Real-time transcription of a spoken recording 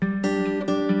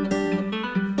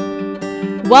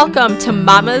Welcome to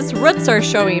Mama's Roots Are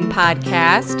Showing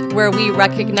podcast, where we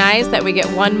recognize that we get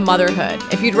one motherhood.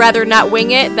 If you'd rather not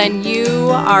wing it, then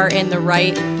you are in the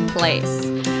right place.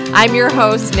 I'm your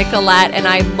host, Nicolette, and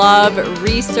I love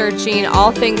researching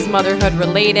all things motherhood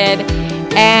related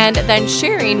and then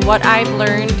sharing what I've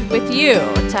learned with you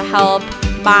to help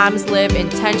moms live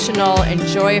intentional and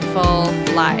joyful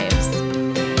lives.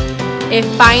 If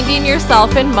finding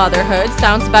yourself in motherhood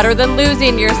sounds better than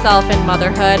losing yourself in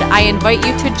motherhood, I invite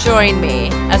you to join me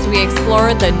as we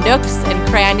explore the nooks and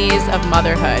crannies of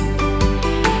motherhood.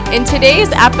 In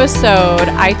today's episode,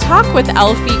 I talk with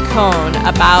Alfie Kohn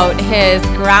about his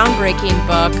groundbreaking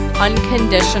book,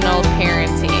 Unconditional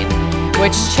Parenting,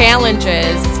 which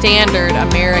challenges standard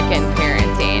American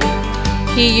parenting.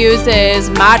 He uses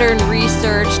modern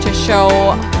research to show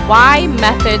why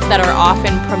methods that are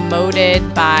often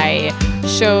promoted by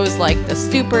shows like the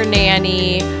Super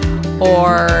Nanny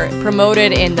or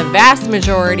promoted in the vast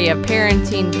majority of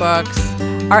parenting books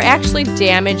are actually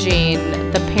damaging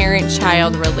the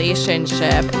parent-child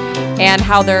relationship and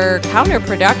how they're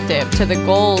counterproductive to the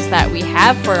goals that we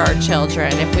have for our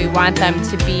children if we want them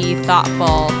to be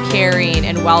thoughtful, caring,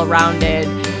 and well-rounded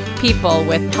people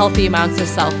with healthy amounts of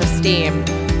self-esteem.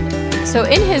 So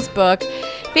in his book,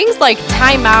 things like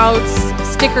timeouts,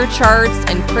 sticker charts,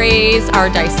 and praise are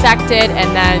dissected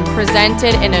and then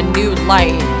presented in a new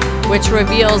light, which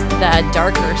reveals the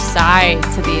darker side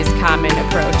to these common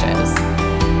approaches.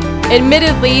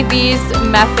 Admittedly, these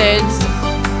methods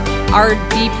are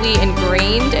deeply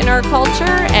ingrained in our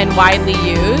culture and widely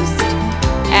used,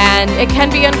 and it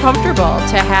can be uncomfortable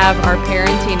to have our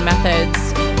parenting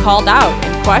methods called out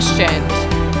and questioned.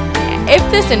 If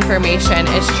this information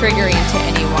is triggering to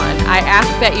anyone, I ask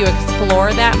that you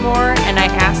explore that more, and I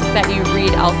ask that you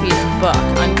read Alfie's book,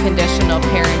 Unconditional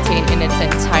Parenting, in its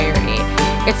entirety.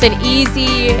 It's an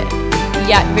easy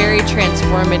yet very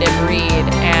transformative read,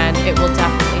 and it will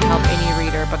definitely help any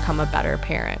reader become a better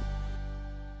parent.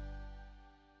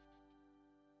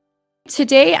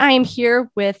 Today, I am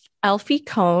here with Alfie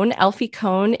Kohn. Alfie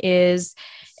Kohn is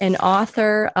an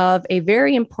author of a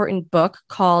very important book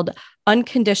called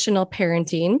Unconditional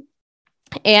Parenting.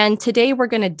 And today we're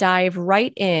going to dive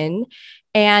right in.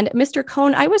 And Mr.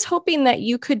 Kohn, I was hoping that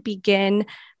you could begin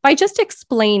by just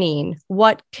explaining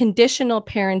what conditional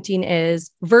parenting is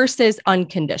versus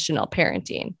unconditional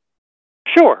parenting.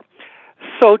 Sure.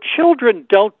 So children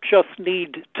don't just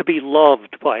need to be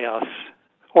loved by us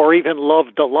or even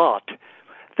loved a lot.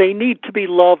 They need to be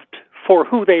loved for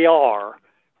who they are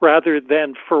rather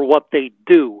than for what they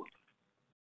do.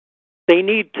 They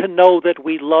need to know that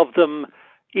we love them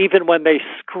even when they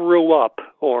screw up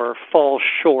or fall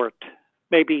short,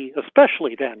 maybe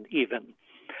especially then even.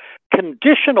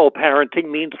 Conditional parenting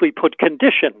means we put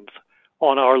conditions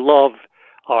on our love,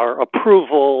 our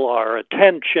approval, our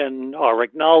attention, our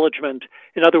acknowledgement.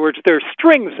 In other words, there's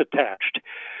strings attached,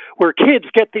 where kids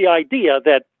get the idea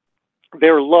that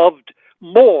they're loved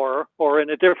more or in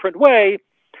a different way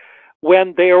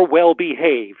when they're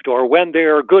well-behaved, or when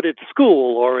they're good at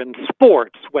school or in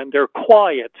sports, when they're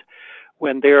quiet,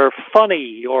 when they're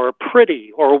funny or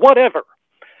pretty or whatever.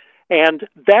 And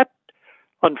that,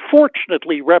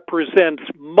 unfortunately, represents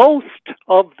most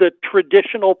of the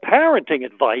traditional parenting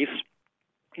advice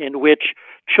in which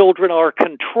children are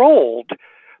controlled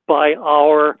by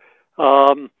our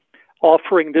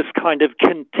offering this kind of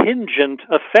contingent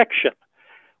affection,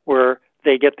 where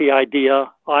they get the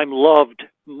idea, I'm loved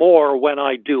more when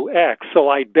I do X, so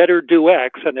I better do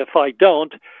X, and if I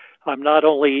don't, I'm not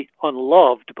only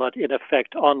unloved, but in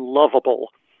effect unlovable.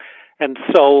 And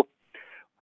so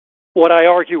what I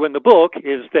argue in the book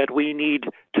is that we need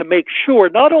to make sure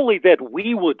not only that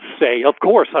we would say, of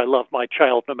course I love my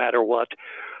child no matter what,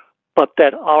 but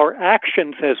that our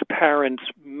actions as parents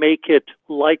make it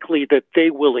likely that they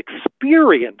will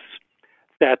experience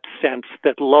that sense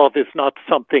that love is not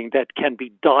something that can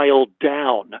be dialed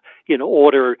down in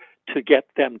order to get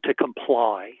them to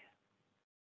comply.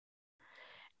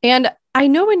 And I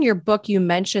know in your book you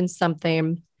mentioned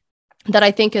something that I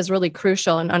think is really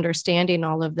crucial in understanding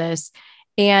all of this.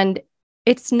 And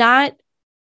it's not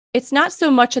so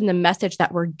much in the message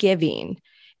that we're giving,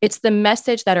 it's the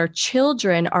message that our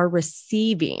children are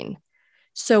receiving.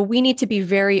 So we need to be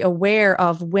very aware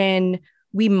of when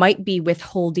we might be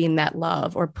withholding that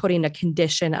love or putting a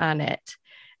condition on it.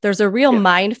 There's a real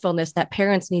mindfulness that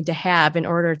parents need to have in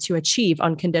order to achieve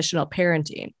unconditional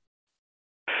parenting.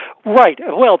 Right.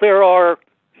 Well, there are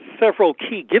several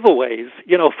key giveaways.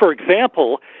 For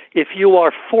example, if you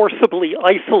are forcibly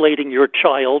isolating your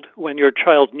child when your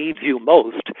child needs you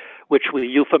most, which we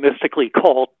euphemistically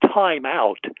call time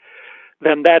out,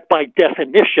 then that by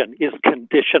definition is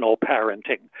conditional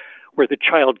parenting, where the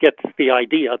child gets the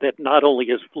idea that not only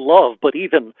is love, but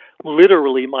even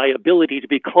literally my ability to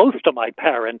be close to my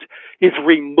parent is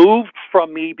removed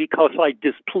from me because I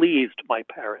displeased my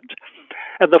parent.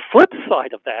 And the flip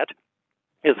side of that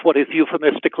is what is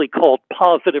euphemistically called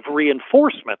positive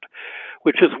reinforcement,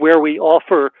 which is where we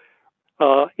offer,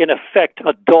 in effect,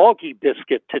 a doggy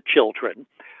biscuit to children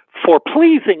for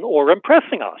pleasing or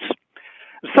impressing us.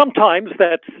 Sometimes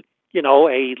that's,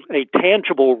 a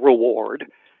tangible reward,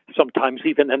 sometimes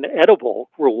even an edible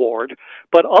reward,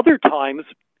 but other times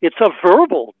it's a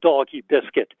verbal doggy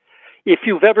biscuit. If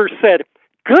you've ever said,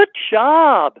 "Good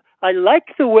job, I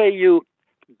like the way you,"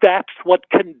 that's what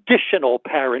conditional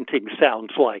parenting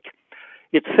sounds like.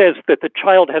 It says that the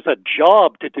child has a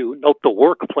job to do, note the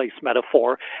workplace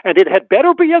metaphor, and it had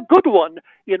better be a good one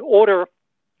in order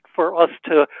for us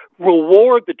to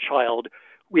reward the child,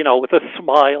 with a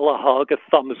smile, a hug, a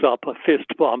thumbs up, a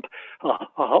fist bump,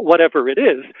 whatever it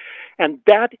is. And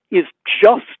that is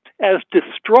just as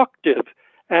destructive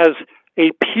as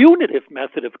a punitive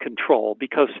method of control,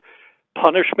 because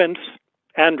punishments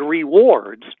and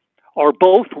rewards are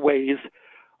both ways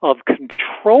of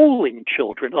controlling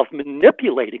children, of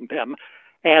manipulating them,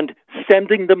 and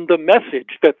sending them the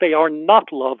message that they are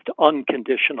not loved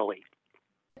unconditionally.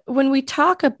 When we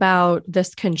talk about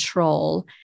this control,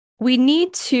 we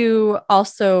need to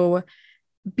also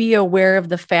be aware of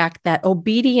the fact that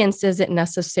obedience isn't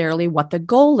necessarily what the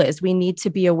goal is. We need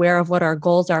to be aware of what our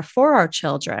goals are for our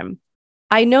children.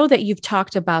 I know that you've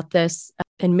talked about this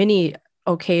in many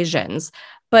occasions,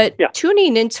 but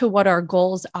tuning into what our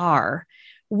goals are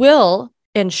will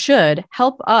and should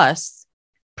help us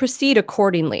proceed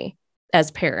accordingly as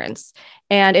parents.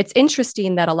 And it's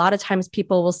interesting that a lot of times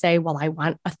people will say, well, I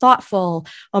want a thoughtful,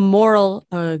 a moral,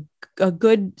 a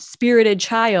good spirited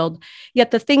child,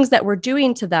 yet the things that we're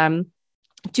doing to them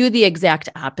do the exact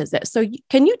opposite. So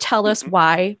can you tell us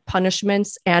why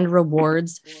punishments and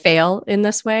rewards fail in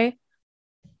this way?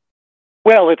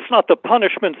 Well, it's not the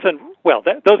punishments and,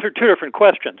 those are two different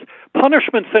questions.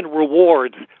 Punishments and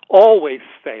rewards always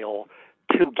fail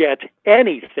to get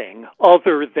anything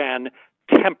other than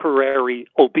temporary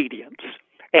obedience,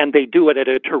 and they do it at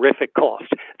a terrific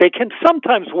cost. They can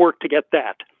sometimes work to get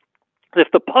that. If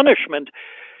the punishment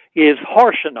is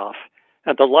harsh enough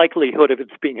and the likelihood of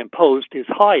its being imposed is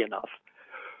high enough,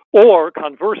 or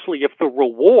conversely, if the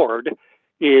reward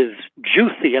is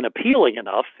juicy and appealing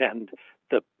enough and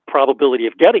the probability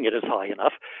of getting it is high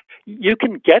enough, you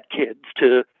can get kids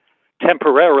to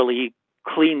temporarily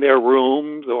clean their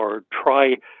rooms or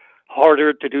try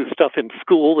harder to do stuff in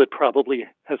school that probably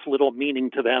has little meaning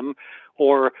to them,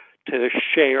 or to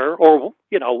share, or,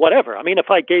 whatever. I mean, if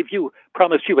I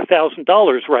promised you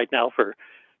 $1,000 right now for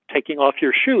taking off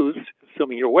your shoes,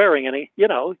 assuming you're wearing any,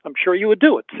 I'm sure you would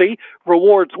do it. See,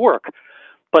 rewards work.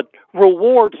 But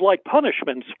rewards, like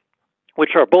punishments,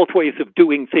 which are both ways of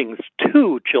doing things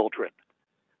to children,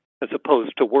 as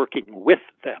opposed to working with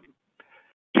them,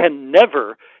 can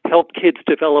never help kids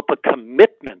develop a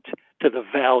commitment to the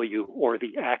value or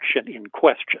the action in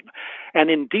question. And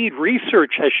indeed,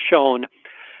 research has shown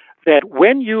that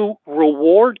when you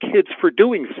reward kids for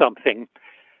doing something,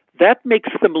 that makes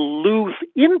them lose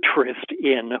interest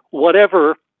in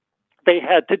whatever they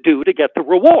had to do to get the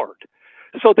reward.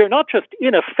 So they're not just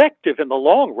ineffective in the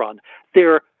long run,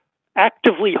 they're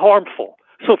actively harmful.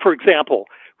 So, for example,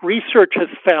 research has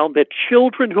found that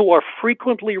children who are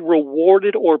frequently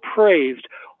rewarded or praised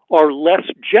are less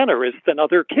generous than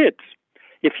other kids.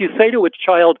 If you say to a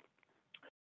child,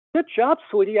 "Good job,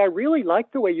 sweetie, I really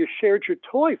like the way you shared your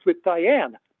toys with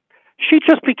Diane," she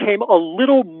just became a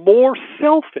little more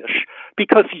selfish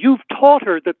because you've taught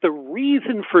her that the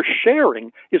reason for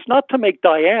sharing is not to make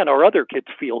Diane or other kids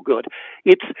feel good.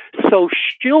 It's so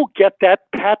she'll get that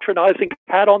patronizing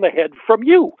pat on the head from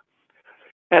you.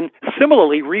 And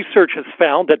similarly, research has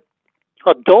found that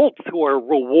adults who are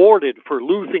rewarded for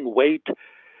losing weight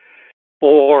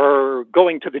or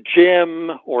going to the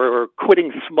gym or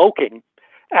quitting smoking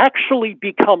actually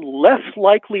become less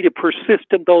likely to persist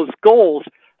in those goals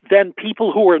than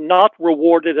people who are not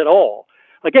rewarded at all.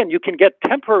 Again, you can get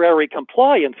temporary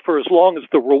compliance for as long as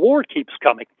the reward keeps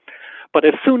coming. But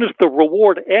as soon as the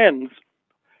reward ends,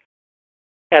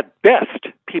 at best,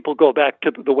 people go back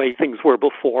to the way things were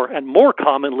before, and more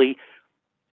commonly,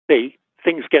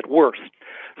 things get worse.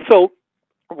 So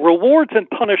rewards and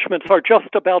punishments are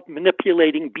just about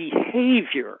manipulating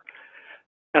behavior.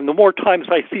 And the more times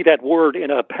I see that word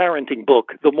in a parenting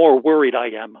book, the more worried I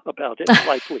am about it,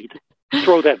 likely to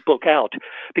throw that book out,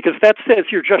 because that says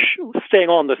you're just staying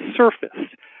on the surface.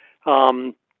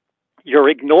 You're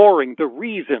ignoring the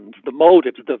reasons, the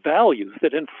motives, the values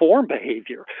that inform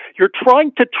behavior. You're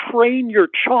trying to train your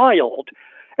child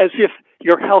as if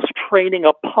you're house training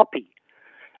a puppy.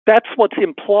 That's what's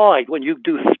implied when you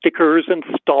do stickers and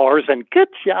stars and good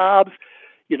jobs,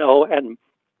 and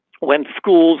when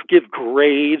schools give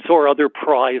grades or other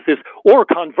prizes, or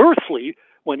conversely,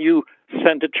 when you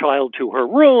send a child to her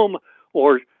room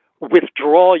or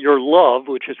withdraw your love,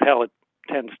 which is how it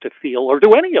tends to feel, or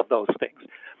do any of those things.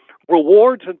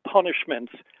 Rewards and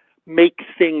punishments make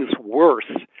things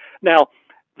worse. Now,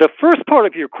 the first part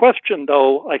of your question,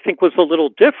 though, I think was a little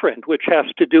different, which has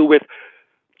to do with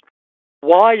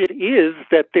why it is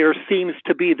that there seems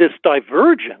to be this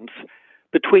divergence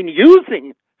between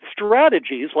using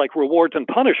strategies like rewards and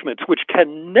punishments, which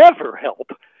can never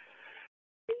help,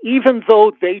 even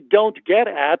though they don't get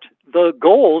at the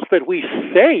goals that we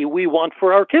say we want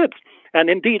for our kids. And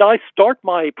indeed, I start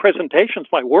my presentations,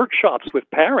 my workshops with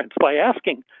parents by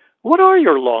asking, what are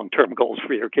your long-term goals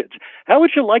for your kids? How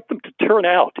would you like them to turn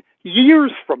out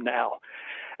years from now?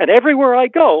 And everywhere I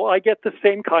go, I get the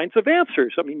same kinds of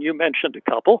answers. I mean, you mentioned a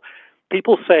couple.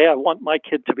 People say, I want my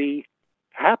kid to be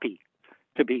happy,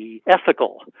 to be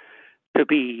ethical, to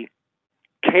be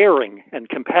caring and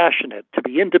compassionate, to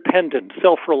be independent,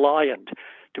 self-reliant,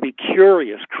 to be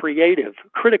curious, creative,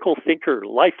 critical thinker,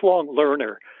 lifelong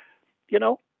learner.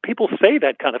 People say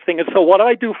that kind of thing. And so what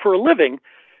I do for a living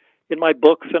in my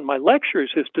books and my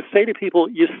lectures is to say to people,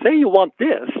 you say you want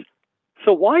this,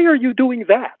 so why are you doing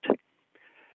that?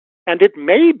 And it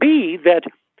may be that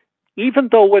even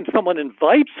though when someone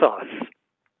invites us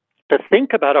to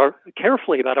think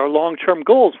carefully about our long-term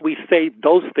goals, we say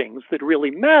those things that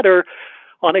really matter,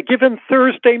 on a given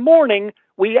Thursday morning,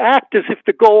 we act as if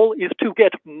the goal is to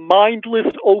get mindless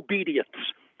obedience.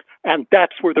 And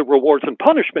that's where the rewards and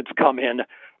punishments come in,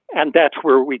 and that's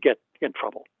where we get in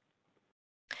trouble.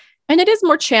 And it is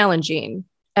more challenging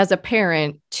as a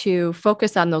parent to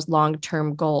focus on those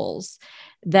long-term goals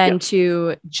than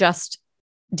to just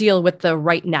deal with the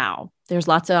right now. There's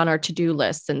lots on our to-do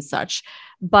lists and such,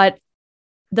 but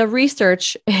the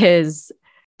research is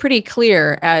pretty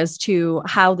clear as to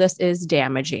how this is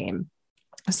damaging.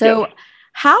 So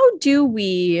how do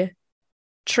we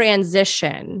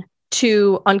transition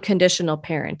to unconditional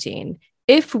parenting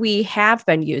if we have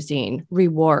been using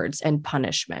rewards and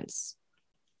punishments?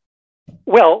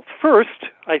 Well, first,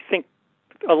 I think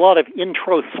a lot of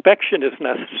introspection is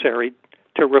necessary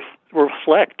to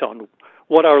reflect on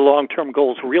what our long-term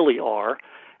goals really are.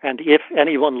 And if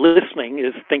anyone listening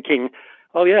is thinking,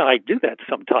 oh, yeah, I do that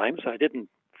sometimes, I didn't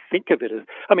think of it as...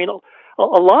 I mean, a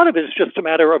lot of it is just a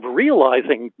matter of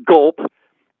realizing, gulp,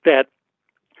 that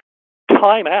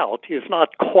time out is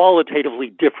not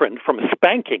qualitatively different from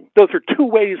spanking. Those are two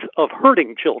ways of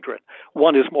hurting children.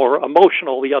 One is more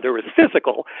emotional, the other is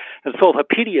physical. And so if a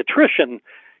pediatrician,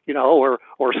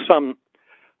 or some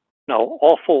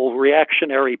awful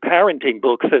reactionary parenting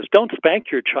book says, don't spank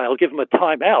your child, give him a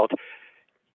time out,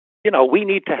 we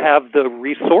need to have the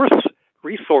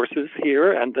resources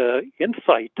here and the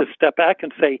insight to step back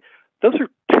and say, those are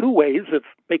two ways of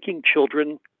making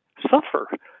children suffer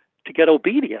to get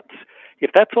obedience.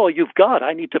 If that's all you've got,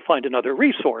 I need to find another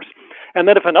resource. And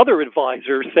then if another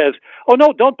advisor says, oh,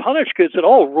 no, don't punish kids at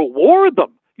all, reward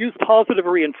them, use positive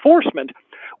reinforcement,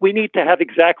 we need to have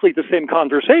exactly the same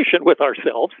conversation with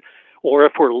ourselves, or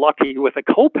if we're lucky with a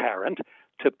co-parent,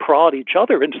 to prod each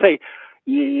other and say,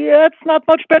 yeah, it's not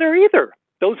much better either.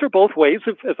 Those are both ways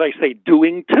of, as I say,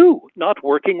 doing to, not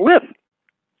working with.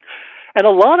 And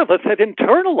a lot of us have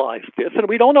internalized this, and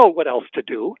we don't know what else to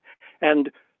do. And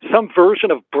some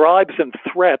version of bribes and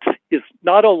threats is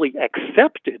not only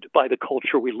accepted by the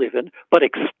culture we live in, but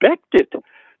expected,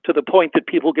 to the point that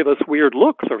people give us weird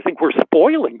looks or think we're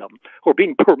spoiling them or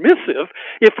being permissive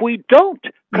if we don't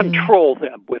control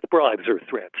them with bribes or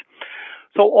threats.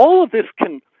 So all of this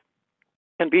can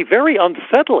be very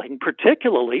unsettling,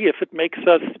 particularly if it makes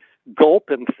us gulp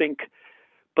and think,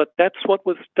 but that's what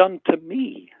was done to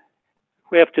me.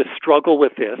 We have to struggle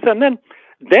with this. And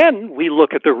then we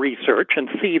look at the research and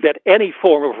see that any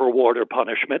form of reward or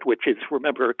punishment, which is,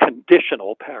 remember,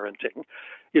 conditional parenting,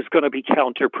 is going to be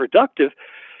counterproductive,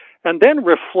 and then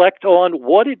reflect on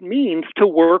what it means to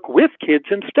work with kids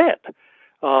instead.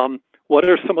 What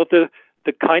are some of the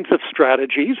kinds of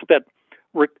strategies that...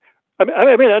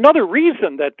 another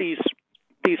reason that these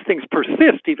things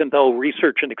persist, even though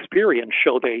research and experience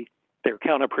show they're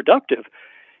counterproductive,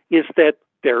 is that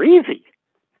they're easy.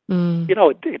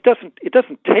 It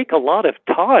doesn't take a lot of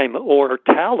time or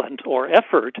talent or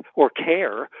effort or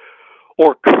care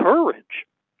or courage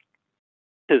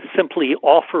to simply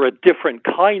offer a different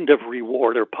kind of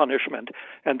reward or punishment.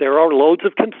 And there are loads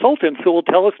of consultants who will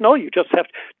tell us, no, you just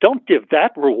don't give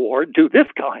that reward, do this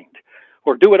kind,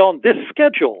 or do it on this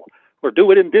schedule, or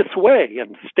do it in this way,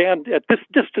 and stand at this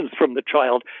distance from the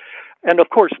child. And of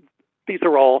course, these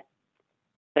are all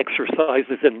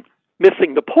exercises in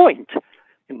missing the point.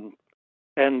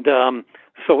 And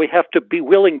so we have to be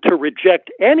willing to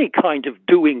reject any kind of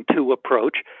doing to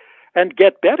approach and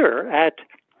get better at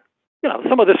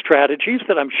some of the strategies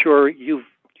that I'm sure you've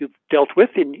dealt with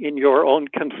in your own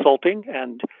consulting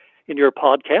and in your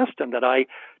podcast, and that I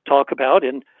talk about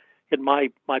in my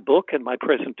book and my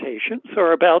presentations,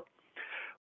 are about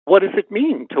what does it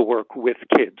mean to work with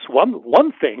kids.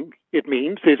 One thing it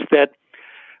means is that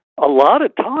a lot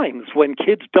of times when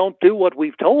kids don't do what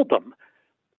we've told them,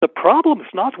 the problem's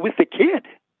not with the kid.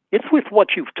 It's with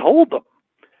what you've told them.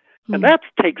 And that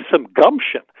takes some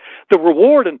gumption. The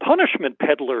reward and punishment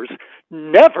peddlers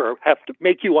never have to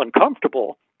make you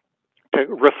uncomfortable to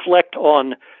reflect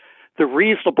on the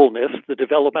reasonableness, the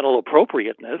developmental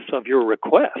appropriateness of your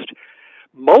request.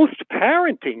 Most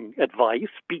parenting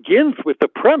advice begins with the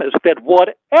premise that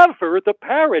whatever the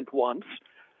parent wants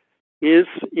is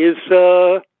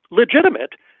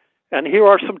legitimate, and here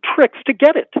are some tricks to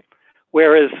get it.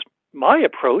 Whereas my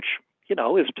approach,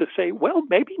 is to say, well,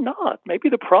 maybe not. Maybe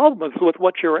the problem is with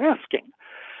what you're asking.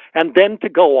 And then to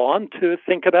go on to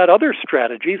think about other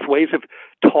strategies, ways of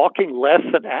talking less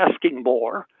and asking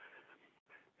more.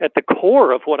 At the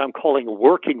core of what I'm calling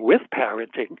working with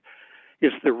parenting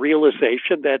is the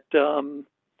realization that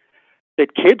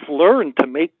kids learn to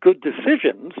make good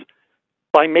decisions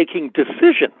by making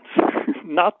decisions,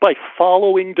 not by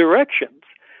following directions.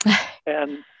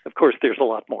 And of course, there's a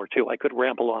lot more too. I could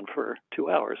ramble on for 2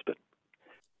 hours, but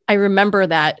I remember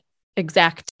that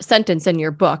exact sentence in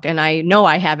your book, and I know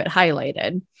I have it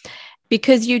highlighted,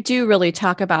 because you do really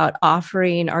talk about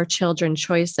offering our children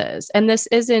choices. And this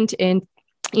isn't in,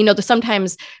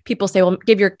 sometimes people say, well,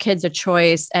 give your kids a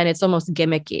choice, and it's almost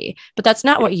gimmicky, but that's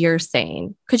not what you're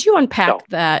saying. Could you unpack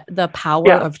the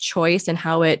power of choice and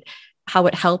how it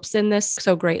helps in this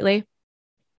so greatly?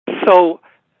 So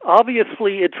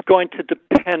obviously it's going to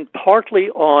depend partly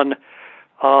on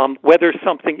whether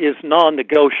something is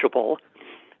non-negotiable.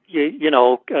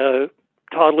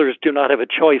 Toddlers do not have a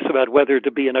choice about whether to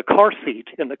be in a car seat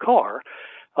in the car.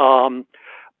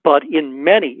 But in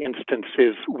many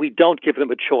instances, we don't give them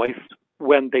a choice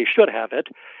when they should have it.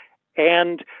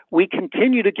 And we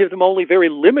continue to give them only very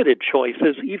limited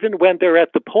choices, even when they're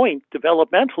at the point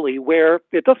developmentally where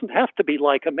it doesn't have to be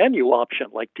like a menu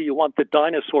option, like, do you want the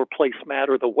dinosaur placemat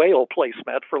or the whale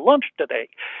placemat for lunch today?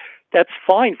 That's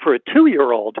fine for a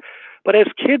 2-year-old. But as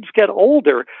kids get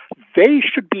older, they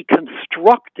should be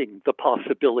constructing the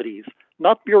possibilities,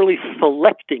 not merely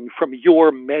selecting from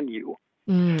your menu.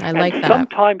 I like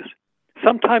that.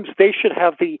 Sometimes they should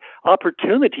have the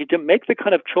opportunity to make the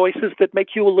kind of choices that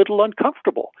make you a little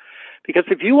uncomfortable. Because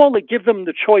if you only give them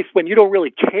the choice when you don't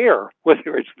really care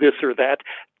whether it's this or that,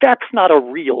 that's not a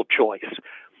real choice.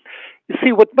 You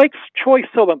see, what makes choice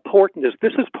so important is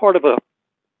this is part of a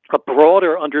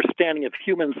broader understanding of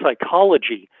human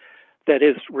psychology that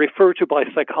is referred to by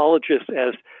psychologists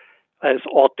as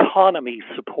autonomy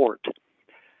support.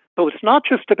 So it's not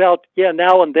just about,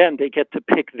 now and then they get to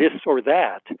pick this or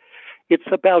that. It's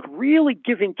about really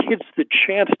giving kids the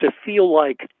chance to feel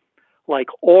like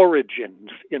origins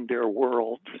in their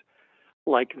worlds,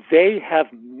 like they have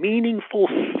meaningful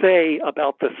say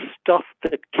about the stuff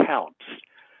that counts.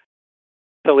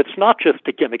 So it's not just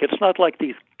a gimmick. It's not like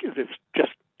there's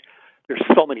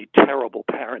so many terrible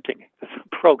parenting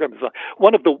programs.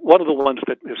 One of the ones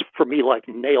that is for me like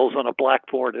nails on a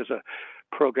blackboard is a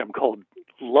program called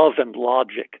Love and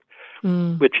Logic,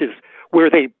 which is where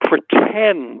they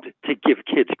pretend to give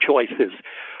kids choices,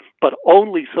 but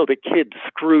only so the kid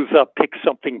screws up, picks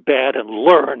something bad, and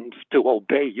learns to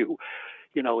obey you.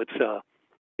 It's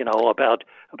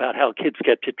about how kids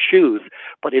get to choose,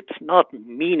 but it's not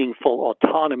meaningful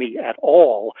autonomy at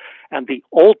all. And the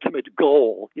ultimate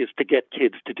goal is to get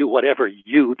kids to do whatever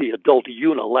you, the adult,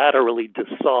 unilaterally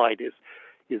decide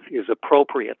is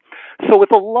appropriate. So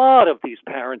with a lot of these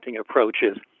parenting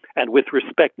approaches, and with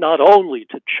respect not only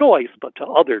to choice but to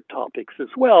other topics as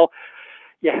well,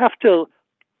 you have to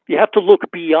look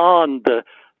beyond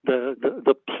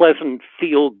the pleasant,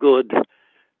 feel good,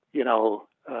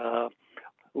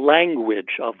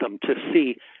 language of them to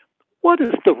see what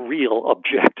is the real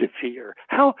objective here.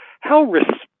 How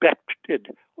respected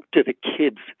do the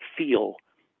kids feel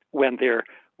when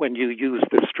you use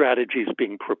the strategies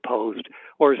being proposed,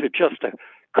 or is it just a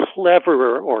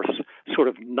cleverer or sort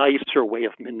of nicer way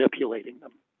of manipulating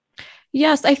them?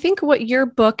 Yes, I think what your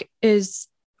book is,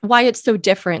 why it's so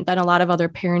different than a lot of other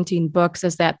parenting books,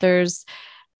 is that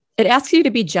it asks you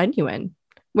to be genuine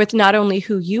with not only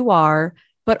who you are,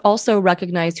 but also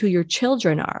recognize who your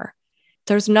children are.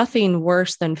 There's nothing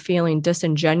worse than feeling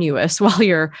disingenuous while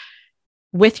you're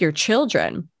with your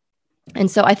children.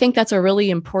 And so I think that's a really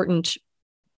important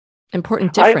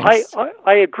difference.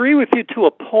 I agree with you to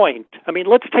a point. I mean,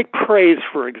 let's take praise,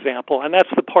 for example, and that's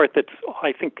the part that's,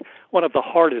 I think, one of the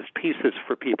hardest pieces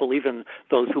for people, even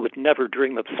those who would never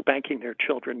dream of spanking their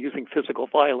children, using physical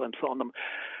violence on them,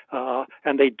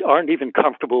 and they aren't even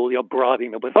comfortable,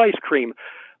 bribing them with ice cream.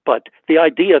 But the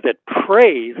idea that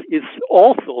praise is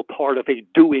also part of a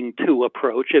doing to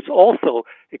approach, it's also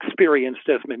experienced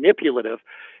as manipulative,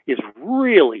 is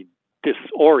really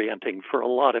disorienting for a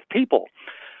lot of people.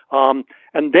 And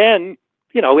then,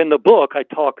 in the book, I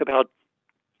talk about,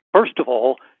 first of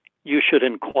all, you should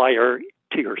inquire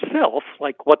to yourself,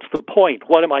 like, what's the point?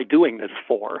 What am I doing this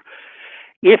for?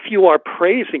 If you are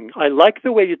praising, I like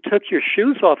the way you took your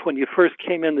shoes off when you first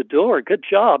came in the door. Good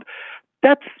job.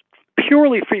 That's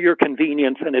purely for your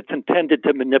convenience, and it's intended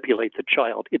to manipulate the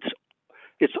child.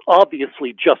 It's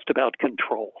obviously just about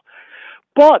control.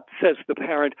 But, says the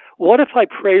parent, what if I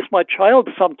praise my child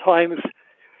sometimes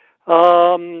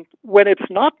when it's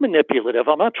not manipulative?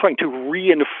 I'm not trying to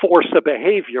reinforce a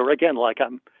behavior, again, like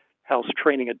I'm house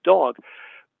training a dog,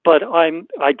 but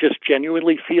I just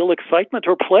genuinely feel excitement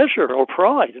or pleasure or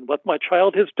pride in what my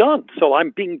child has done. So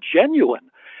I'm being genuine.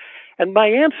 And my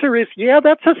answer is, yeah,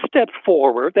 that's a step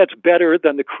forward. That's better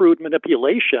than the crude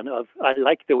manipulation of, I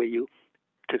like the way you,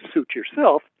 to suit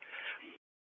yourself.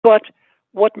 But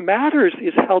what matters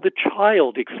is how the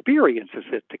child experiences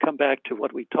it, to come back to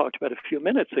what we talked about a few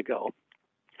minutes ago.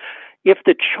 If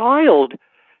the child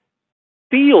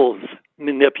feels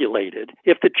manipulated,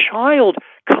 if the child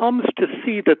comes to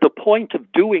see that the point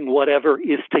of doing whatever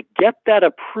is to get that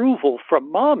approval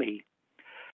from mommy,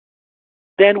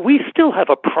 then we still have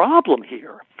a problem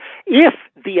here. If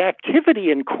the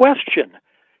activity in question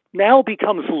now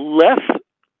becomes less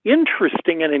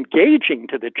interesting and engaging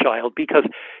to the child because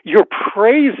you're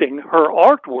praising her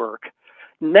artwork,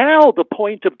 now the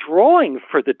point of drawing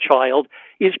for the child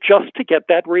is just to get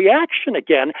that reaction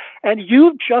again, and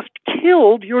you've just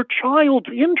killed your child's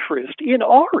interest in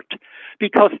art,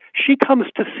 because she comes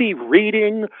to see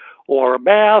reading or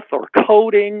math or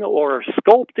coding or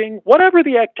sculpting, whatever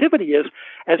the activity is,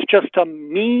 as just a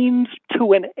means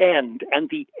to an end, and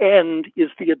the end is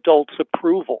the adult's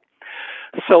approval.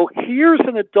 So here's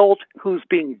an adult who's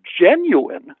being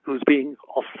genuine, who's being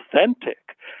authentic,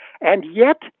 and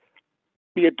yet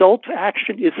the adult's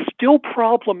action is still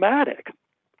problematic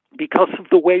because of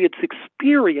the way it's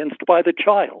experienced by the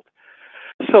child.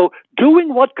 So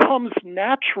doing what comes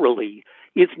naturally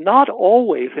is not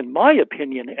always, in my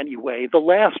opinion anyway, the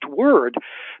last word,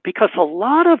 because a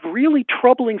lot of really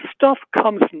troubling stuff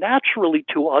comes naturally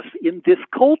to us in this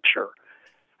culture.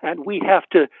 And we have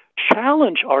to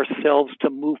challenge ourselves to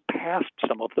move past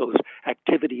some of those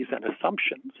activities and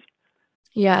assumptions.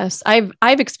 Yes, I've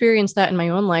experienced that in my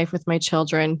own life with my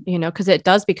children, because it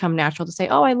does become natural to say,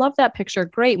 "Oh, I love that picture.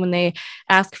 Great," when they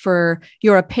ask for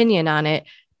your opinion on it.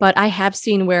 But I have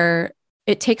seen where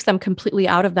it takes them completely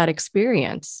out of that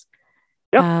experience.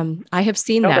 Yep. I have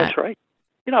seen that. That's right.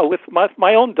 With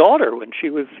my own daughter, when she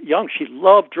was young, she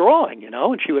loved drawing,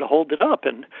 and she would hold it up,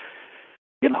 and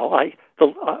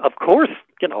of course,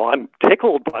 I'm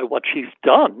tickled by what she's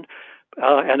done,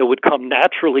 and it would come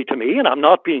naturally to me, and I'm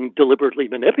not being deliberately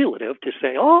manipulative to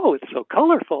say, "Oh, it's so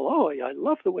colorful. Oh, I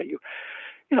love the way you,"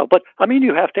 But I mean,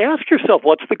 you have to ask yourself,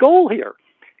 what's the goal here?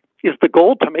 Is the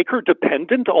goal to make her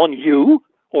dependent on you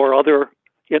or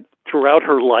throughout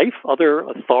her life, other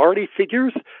authority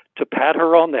figures to pat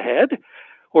her on the head?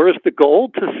 Or is the goal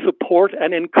to support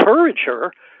and encourage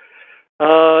her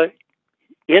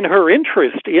in her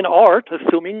interest in art,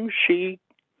 assuming she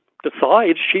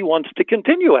decides she wants to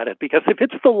continue at it? Because if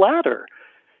it's the latter,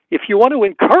 if you want to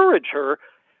encourage her,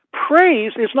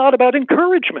 praise is not about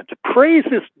encouragement. Praise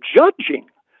is judging,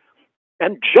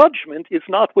 and judgment is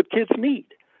not what kids need.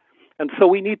 And so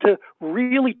we need to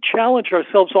really challenge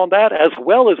ourselves on that, as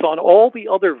well as on all the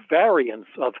other variants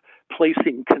of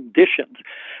placing conditions.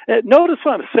 Notice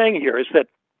what I'm saying here is that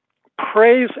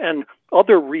praise and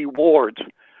other rewards,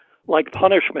 like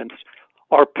punishments,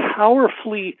 are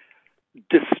powerfully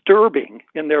disturbing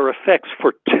in their effects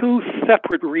for two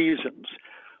separate reasons.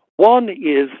 One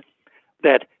is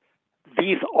that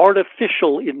these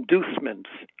artificial inducements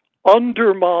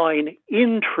undermine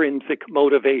intrinsic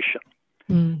motivation.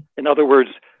 In other words,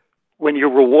 when you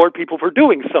reward people for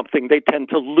doing something, they tend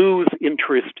to lose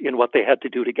interest in what they had to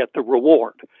do to get the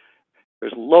reward.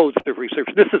 There's loads of research.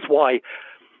 This is why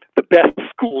the best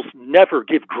schools never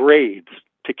give grades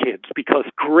to kids, because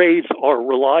grades are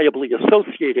reliably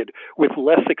associated with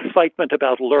less excitement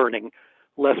about learning,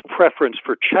 less preference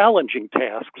for challenging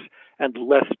tasks, and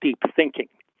less deep thinking.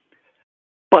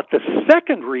 But the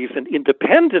second reason,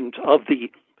 independent of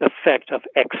the effect of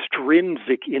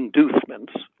extrinsic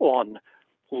inducements on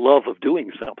love of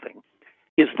doing something,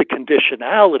 is the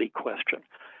conditionality question.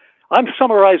 I'm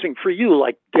summarizing for you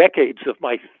like decades of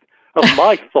my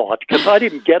thought, because I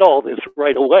didn't get all this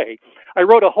right away. I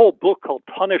wrote a whole book called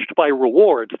Punished by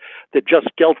Rewards that just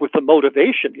dealt with the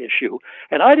motivation issue,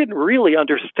 and I didn't really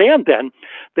understand then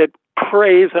that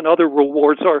praise and other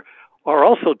rewards are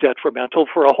also detrimental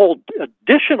for a whole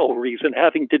additional reason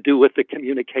having to do with the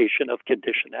communication of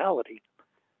conditionality.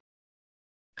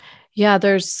 Yeah,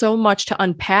 there's so much to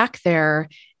unpack there.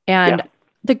 And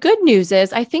the good news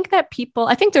is, I think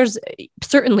there's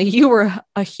certainly, you were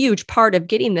a huge part of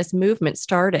getting this movement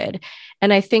started.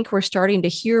 And I think we're starting to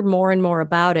hear more and more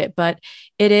about it, but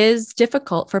it is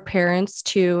difficult for parents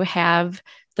to have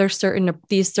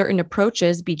these certain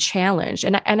approaches be challenged.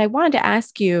 And I wanted to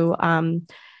ask you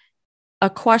a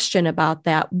question about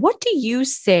that. What do you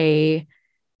say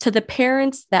to the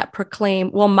parents that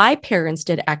proclaim, well, my parents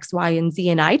did X, Y, and Z,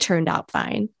 and I turned out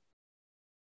fine?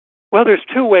 Well, there's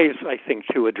two ways, I think,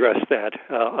 to address that.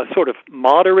 A sort of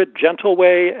moderate, gentle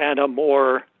way, and a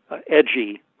more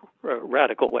edgy,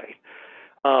 radical way.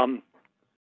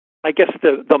 I guess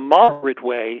the moderate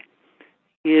way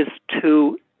is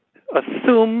to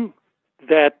assume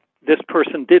that this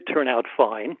person did turn out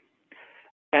fine,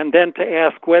 and then to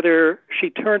ask whether she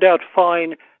turned out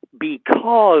fine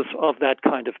because of that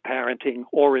kind of parenting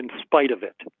or in spite of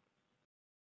it.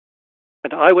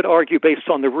 And I would argue, based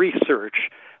on the research,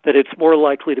 that it's more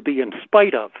likely to be in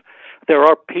spite of. There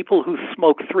are people who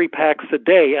smoke 3 packs a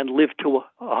day and live to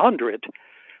 100,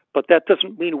 but that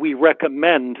doesn't mean we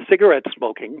recommend cigarette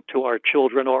smoking to our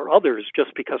children or others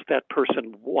just because that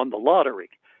person won the lottery,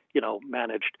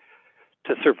 managed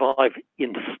to survive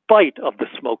in spite of the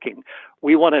smoking.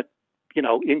 We want to,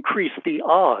 increase the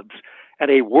odds, and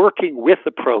a working with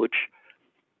approach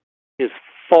is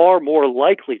far more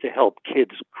likely to help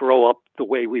kids grow up the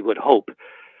way we would hope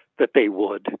that they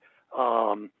would,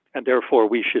 and therefore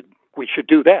we should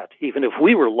do that, even if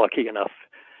we were lucky enough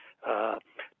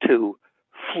to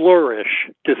flourish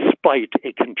despite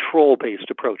a control-based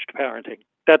approach to parenting.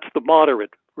 That's the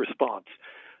moderate response.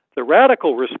 The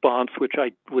radical response, which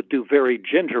I would do very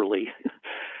gingerly,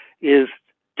 is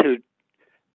to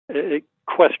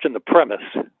question the premise.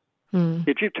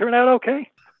 Did you turn out okay?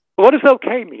 What does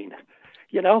okay mean?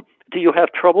 Do you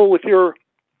have trouble with your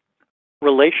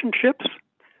relationships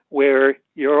where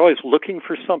you're always looking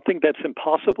for something that's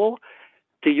impossible?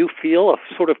 Do you feel a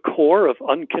sort of core of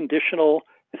unconditional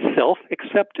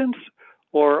self-acceptance,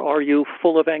 or are you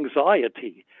full of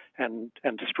anxiety and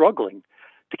struggling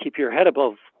to keep your head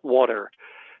above water?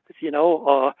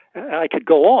 I could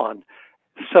go on.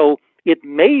 So it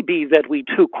may be that we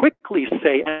too quickly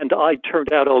say, and I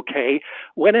turned out okay,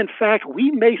 when in fact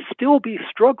we may still be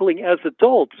struggling as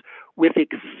adults with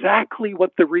exactly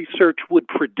what the research would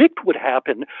predict would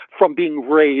happen from being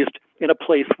raised in a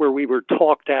place where we were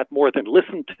talked at more than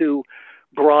listened to,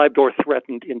 bribed or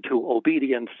threatened into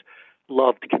obedience,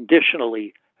 loved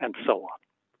conditionally, and so on.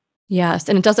 Yes.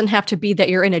 And it doesn't have to be that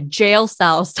you're in a jail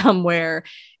cell somewhere.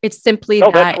 It's simply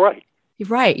that's right.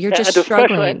 Right. You're just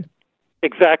struggling.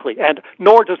 Exactly. And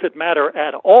nor does it matter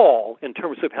at all in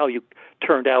terms of how you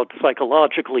turned out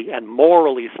psychologically and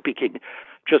morally speaking,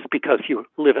 just because you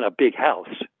live in a big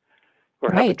house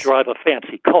or have to drive a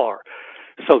fancy car.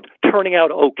 So turning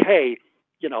out okay,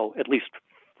 at least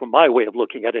from my way of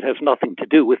looking at it, has nothing to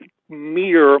do with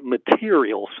mere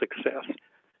material success.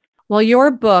 Well,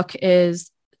 your book is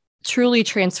truly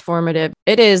transformative.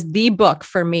 It is the book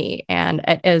for me. And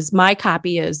as my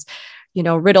copy is,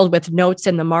 riddled with notes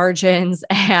in the margins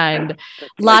and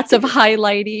lots of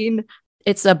highlighting.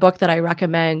 It's a book that I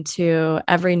recommend to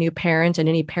every new parent and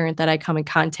any parent that I come in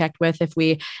contact with if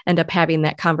we end up having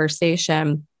that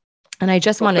conversation. And I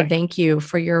just want to thank you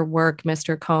for your work,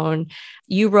 Mr. Kohn.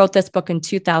 You wrote this book in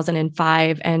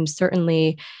 2005, and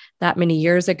certainly that many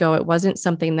years ago, it wasn't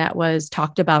something that was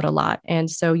talked about a lot.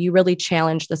 And so you really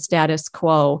challenged the status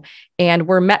quo and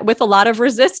were met with a lot of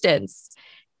resistance.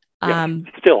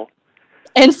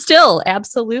 Still,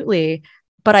 absolutely.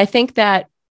 But I think that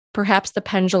perhaps the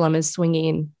pendulum is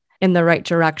swinging in the right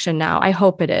direction now. I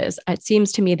hope it is. It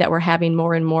seems to me that we're having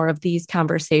more and more of these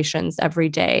conversations every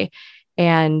day.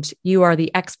 And you are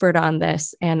the expert on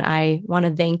this. And I want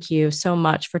to thank you so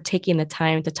much for taking the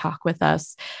time to talk with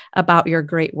us about your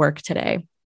great work today.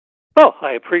 Well,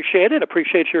 I appreciate it.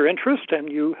 Appreciate your interest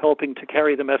and you helping to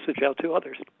carry the message out to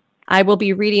others. I will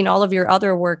be reading all of your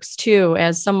other works too.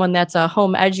 As someone that's a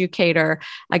home educator,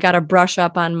 I got to brush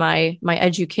up on my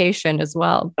education as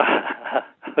well.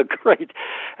 Great.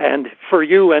 And for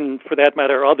you and for that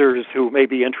matter, others who may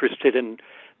be interested in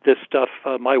this stuff,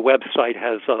 my website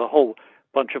has a whole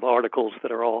bunch of articles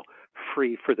that are all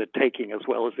free for the taking, as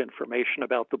well as information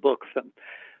about the books. And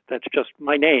that's just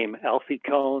my name, Alfie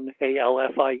Kohn,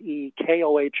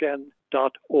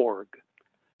 ALFIEKOHN.org.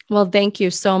 Well, thank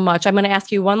you so much. I'm going to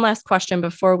ask you one last question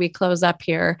before we close up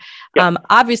here. Yeah.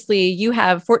 Obviously, you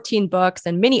have 14 books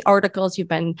and many articles. You've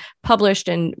been published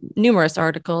in numerous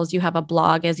articles. You have a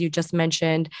blog, as you just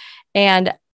mentioned.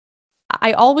 And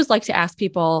I always like to ask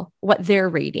people what they're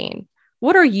reading.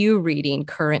 What are you reading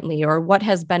currently, or what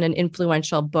has been an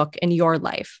influential book in your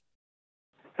life?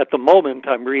 At the moment,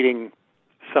 I'm reading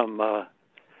some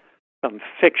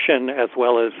fiction as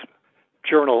well as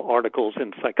journal articles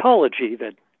in psychology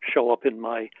that show up in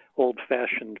my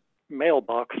old-fashioned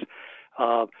mailbox.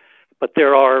 But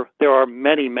there are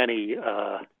many,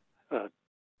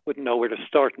 wouldn't know where to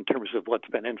start in terms of what's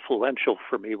been influential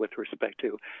for me with respect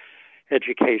to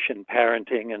education,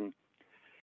 parenting, and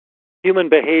human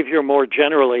behavior more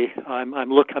generally. I'm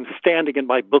standing in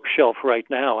my bookshelf right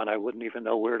now, and I wouldn't even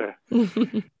know where to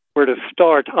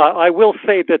start. I will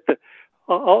say that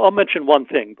I'll mention one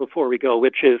thing before we go,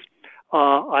 which is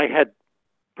I had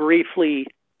briefly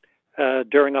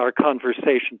during our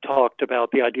conversation talked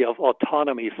about the idea of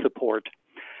autonomy support.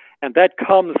 And that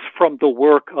comes from the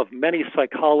work of many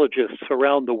psychologists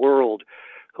around the world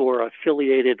who are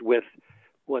affiliated with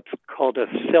what's called a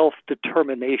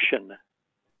self-determination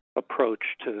approach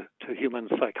to human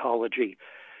psychology.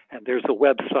 And there's a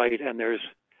website, and there's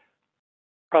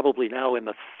probably now in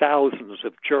the thousands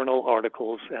of journal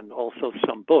articles and also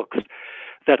some books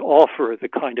that offer the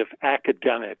kind of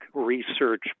academic,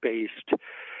 research-based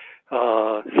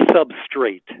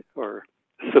substrate or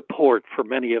support for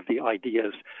many of the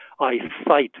ideas. I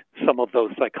cite some of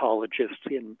those psychologists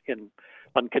in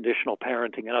Unconditional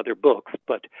Parenting and other books,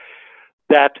 but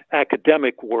that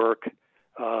academic work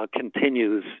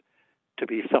continues to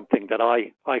be something that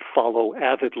I follow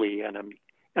avidly, and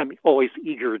I'm always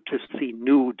eager to see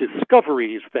new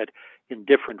discoveries that in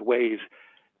different ways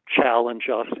challenge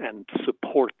us and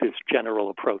support this general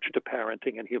approach to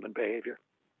parenting and human behavior.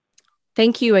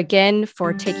 Thank you again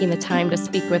for taking the time to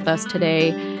speak with us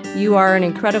today. You are an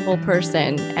incredible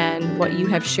person, and what you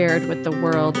have shared with the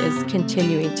world is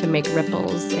continuing to make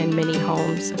ripples in many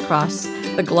homes across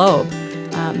the globe.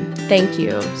 Thank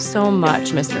you so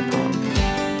much, Mr. Kohn.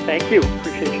 Thank you.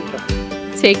 Appreciate your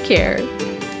time. Take care.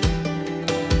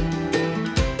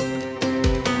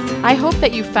 I hope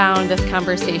that you found this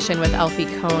conversation with Alfie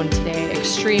Kohn today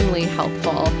extremely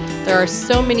helpful. There are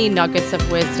so many nuggets of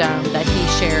wisdom that he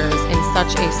shares in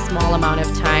such a small amount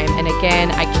of time. And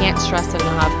again, I can't stress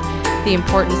enough the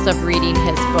importance of reading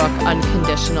his book,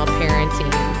 Unconditional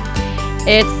Parenting.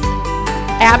 It's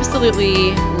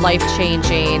absolutely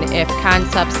life-changing if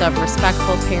concepts of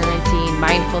respectful parenting,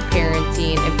 mindful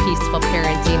parenting, and peaceful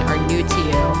parenting are new to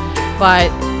you. But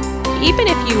even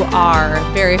if you are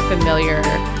very familiar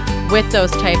with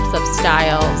those types of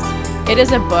styles, it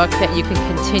is a book that you can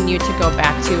continue to go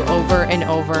back to over and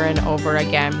over and over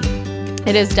again.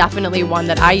 It is definitely one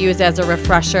that I use as a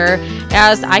refresher,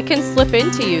 as I can slip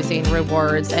into using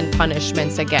rewards and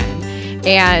punishments again.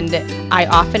 And I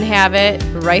often have it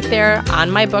right there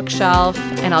on my bookshelf,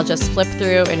 and I'll just flip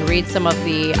through and read some of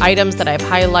the items that I've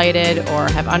highlighted or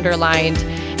have underlined,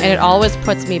 and it always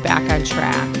puts me back on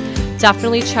track.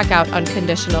 Definitely check out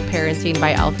Unconditional Parenting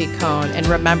by Alfie Kohn, and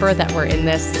remember that we're in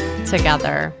this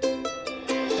together.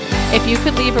 If you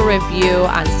could leave a review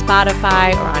on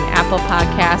Spotify or on Apple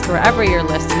Podcasts, wherever you're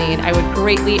listening, I would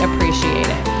greatly appreciate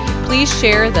it. Please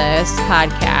share this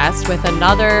podcast with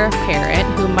another parent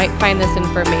who might find this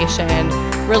information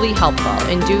really helpful.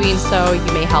 In doing so,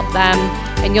 you may help them,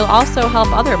 and you'll also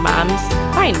help other moms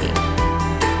find me.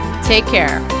 Take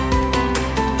care.